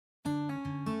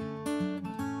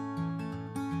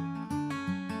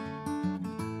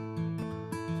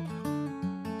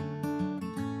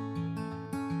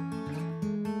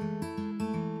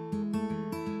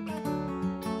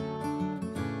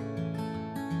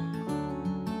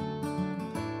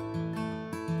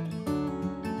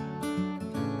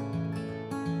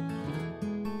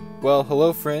Well,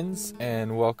 hello friends,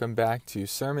 and welcome back to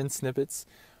Sermon Snippets.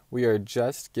 We are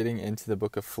just getting into the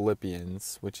book of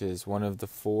Philippians, which is one of the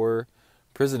 4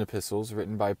 prison epistles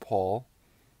written by Paul.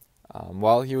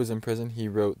 While he was in prison, he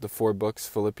wrote the 4 books,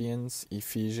 Philippians,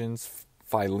 Ephesians,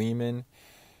 Philemon,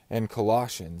 and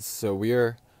Colossians. So we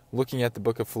are looking at the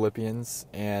book of Philippians,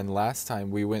 and last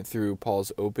time we went through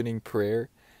Paul's opening prayer,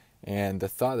 and the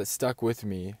thought that stuck with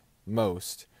me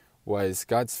most was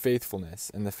God's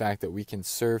faithfulness and the fact that we can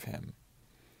serve Him.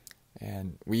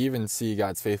 And we even see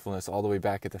God's faithfulness all the way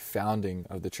back at the founding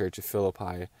of the church of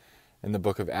Philippi in the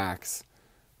book of Acts.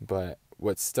 But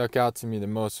what stuck out to me the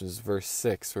most was verse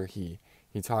 6, where he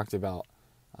talked about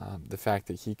the fact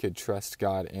that he could trust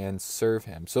God and serve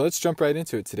Him. So let's jump right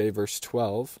into it today, verse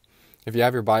 12. If you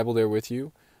have your Bible there with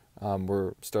you,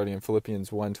 we're starting in Philippians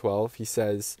 1:12. He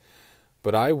says,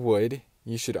 "But I would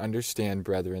ye should understand,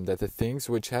 brethren, that the things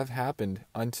which have happened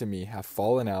unto me have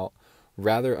fallen out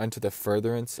rather unto the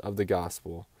furtherance of the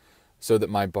gospel, so that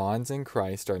my bonds in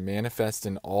Christ are manifest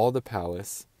in all the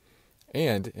palace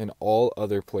and in all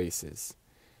other places.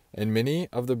 And many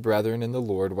of the brethren in the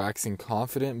Lord, waxing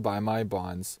confident by my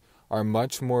bonds, are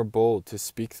much more bold to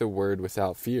speak the word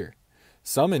without fear.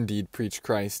 Some indeed preach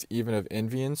Christ even of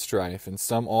envy and strife, and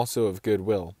some also of good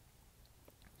will.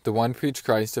 The one preach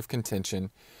Christ of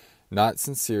contention, not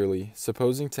sincerely,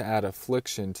 supposing to add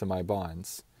affliction to my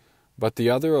bonds, but the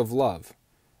other of love,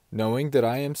 knowing that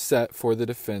I am set for the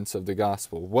defense of the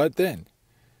gospel. What then?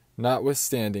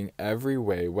 Notwithstanding every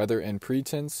way, whether in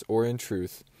pretense or in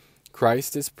truth,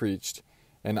 Christ is preached,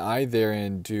 and I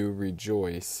therein do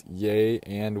rejoice, yea,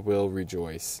 and will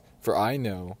rejoice. For I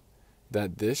know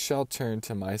that this shall turn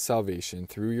to my salvation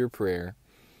through your prayer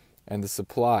and the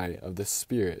supply of the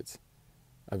Spirit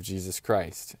of Jesus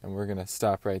Christ." And we're going to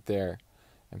stop right there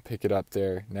and pick it up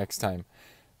there next time.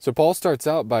 So Paul starts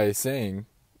out by saying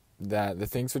that the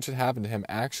things which had happened to him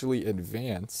actually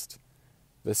advanced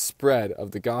the spread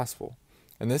of the gospel.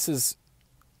 And this is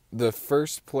the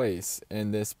first place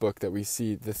in this book that we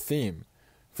see the theme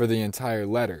for the entire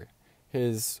letter.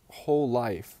 His whole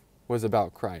life was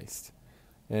about Christ.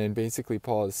 And basically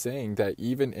Paul is saying that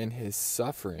even in his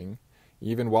suffering,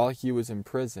 even while he was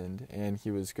imprisoned and he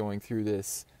was going through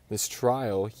this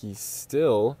trial, he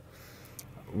still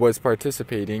was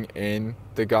participating in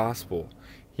the gospel.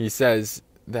 He says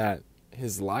that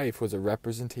his life was a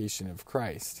representation of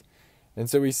Christ. And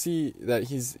so we see that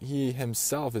he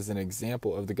himself is an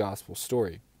example of the gospel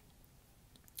story.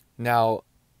 Now,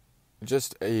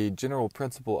 just a general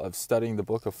principle of studying the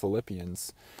book of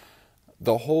Philippians,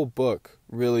 the whole book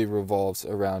really revolves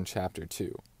around chapter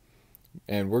 2.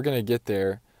 And we're going to get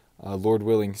there, Lord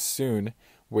willing, soon,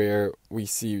 where we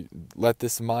see, "Let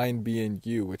this mind be in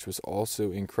you, which was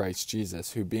also in Christ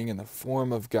Jesus, who being in the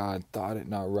form of God, thought it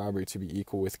not robbery to be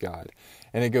equal with God."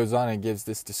 And it goes on and gives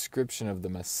this description of the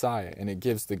Messiah, and it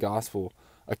gives the gospel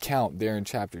account there in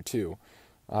chapter 2,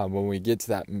 when we get to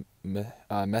that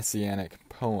messianic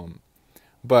poem.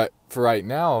 But for right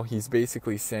now, he's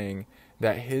basically saying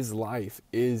that his life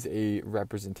is a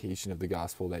representation of the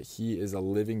gospel, that he is a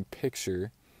living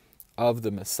picture of the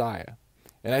Messiah.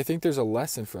 And I think there's a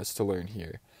lesson for us to learn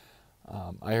here.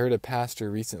 I heard a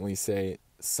pastor recently say,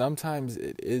 sometimes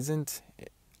it isn't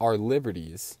our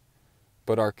liberties,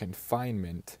 but our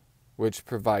confinement, which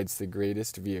provides the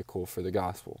greatest vehicle for the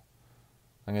gospel.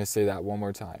 I'm going to say that one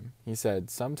more time. He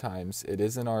said, sometimes it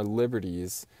isn't our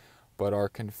liberties, but our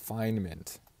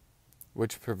confinement,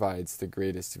 which provides the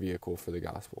greatest vehicle for the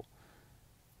gospel.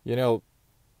 You know,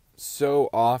 so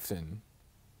often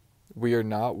we are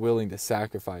not willing to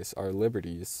sacrifice our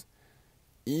liberties,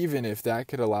 even if that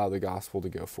could allow the gospel to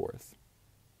go forth.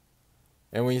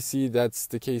 And we see that's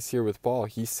the case here with Paul.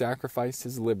 He sacrificed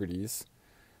his liberties.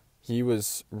 He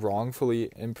was wrongfully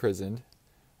imprisoned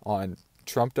on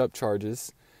trumped up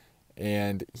charges,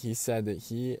 and he said that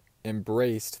he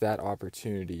embraced that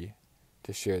opportunity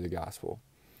to share the gospel.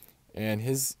 And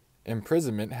his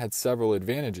imprisonment had several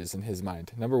advantages in his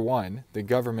mind. Number one, the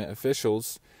government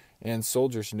officials and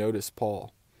soldiers noticed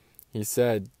Paul. He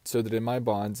said, "So that in my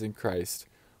bonds in Christ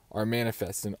are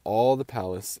manifest in all the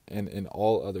palace and in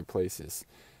all other places."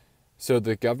 So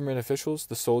the government officials,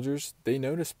 the soldiers, they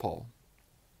noticed Paul.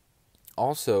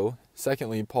 Also,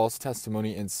 secondly, Paul's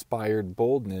testimony inspired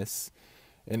boldness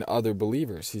in other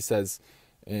believers. He says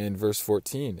in verse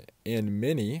 14, "And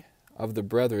many of the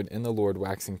brethren in the Lord,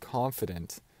 waxing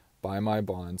confident by my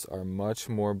bonds, are much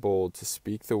more bold to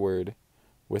speak the word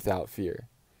without fear."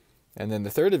 And then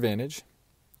the third advantage,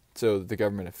 so the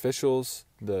government officials,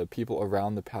 the people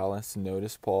around the palace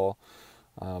noticed Paul.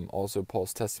 Also,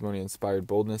 Paul's testimony inspired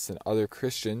boldness in other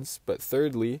Christians. But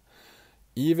thirdly,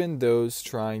 even those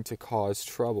trying to cause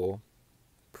trouble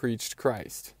preached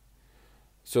Christ.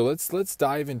 So let's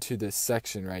dive into this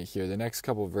section right here, the next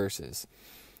couple verses.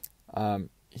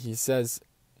 He says,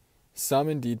 some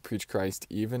indeed preach Christ,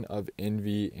 even of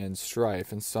envy and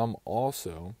strife, and some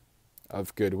also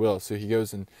of goodwill. So he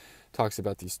goes and talks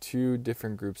about these two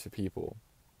different groups of people.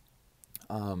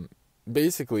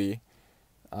 Basically,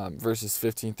 verses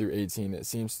 15 through 18, it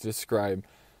seems to describe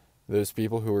those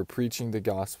people who were preaching the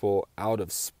gospel out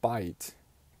of spite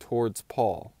towards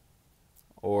Paul,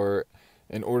 or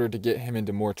in order to get him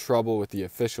into more trouble with the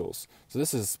officials. So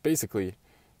this is basically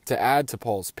to add to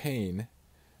Paul's pain.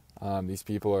 These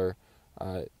people are,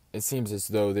 it seems as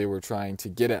though they were trying to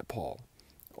get at Paul,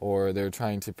 or they're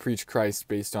trying to preach Christ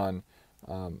based on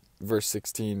verse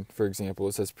 16, for example.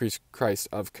 It says, preach Christ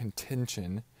of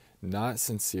contention, not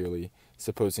sincerely,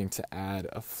 supposing to add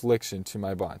affliction to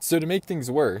my bonds. So to make things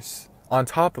worse, on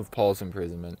top of Paul's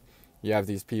imprisonment, you have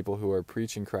these people who are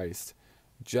preaching Christ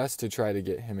just to try to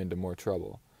get him into more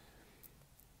trouble.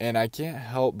 And I can't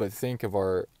help but think of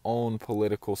our own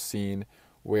political scene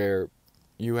where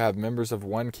you have members of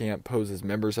one camp pose as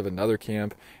members of another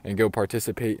camp and go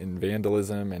participate in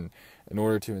vandalism and in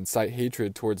order to incite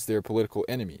hatred towards their political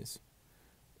enemies.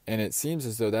 And it seems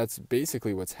as though that's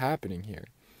basically what's happening here.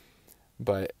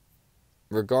 But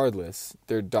regardless,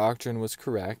 their doctrine was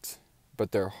correct,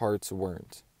 but their hearts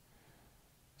weren't.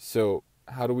 So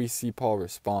how do we see Paul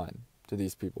respond to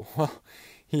these people? Well,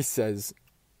 he says,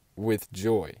 with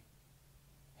joy.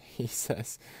 He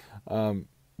says,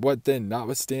 what then?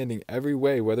 Notwithstanding every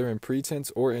way, whether in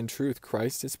pretense or in truth,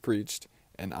 Christ is preached,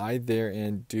 and I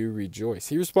therein do rejoice.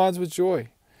 He responds with joy.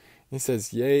 He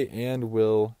says, yea, and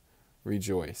will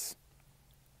rejoice.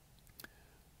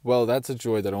 Well, that's a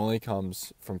joy that only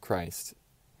comes from Christ.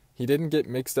 He didn't get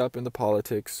mixed up in the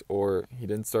politics, or he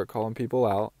didn't start calling people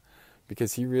out,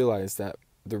 because he realized that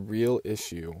the real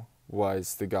issue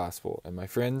was the gospel. And my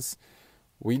friends,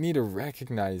 we need to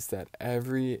recognize that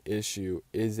every issue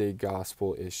is a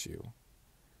gospel issue.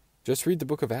 Just read the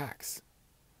book of Acts.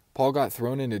 Paul got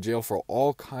thrown into jail for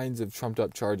all kinds of trumped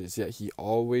up charges, yet he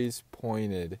always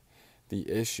pointed the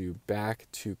issue back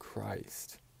to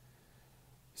Christ.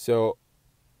 So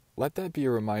let that be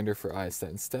a reminder for us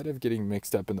that instead of getting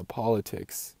mixed up in the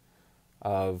politics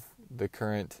of the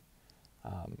current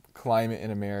climate in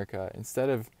America, instead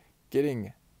of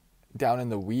getting down in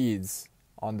the weeds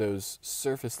on those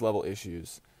surface level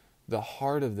issues, the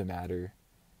heart of the matter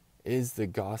is the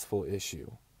gospel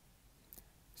issue.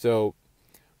 So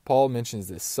Paul mentions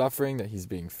this suffering that he's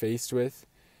being faced with,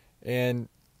 and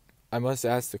I must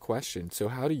ask the question, so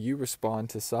how do you respond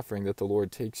to suffering that the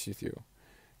Lord takes you through?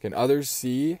 Can others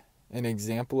see an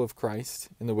example of Christ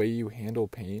in the way you handle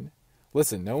pain?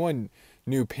 Listen, no one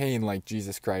knew pain like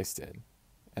Jesus Christ did.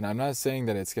 And I'm not saying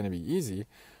that it's going to be easy,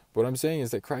 but what I'm saying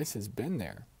is that Christ has been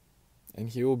there, and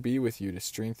he will be with you to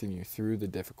strengthen you through the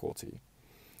difficulty.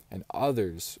 And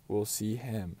others will see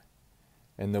him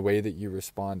in the way that you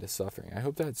respond to suffering. I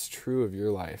hope that's true of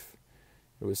your life.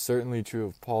 It was certainly true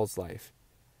of Paul's life.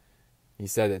 He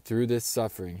said that through this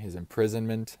suffering, his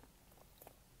imprisonment,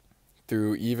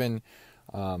 through even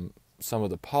some of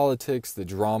the politics, the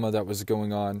drama that was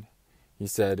going on, he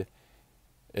said,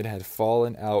 it had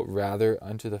fallen out rather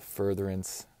unto the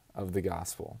furtherance of the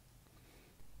gospel.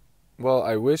 Well,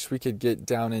 I wish we could get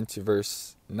down into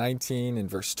verse 19 and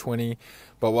verse 20,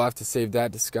 but we'll have to save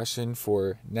that discussion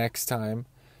for next time,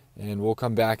 and we'll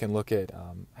come back and look at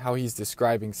how he's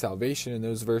describing salvation in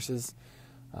those verses.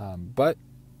 But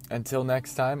until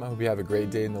next time, I hope you have a great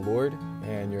day in the Lord,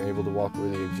 and you're able to walk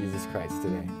worthy of Jesus Christ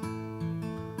today.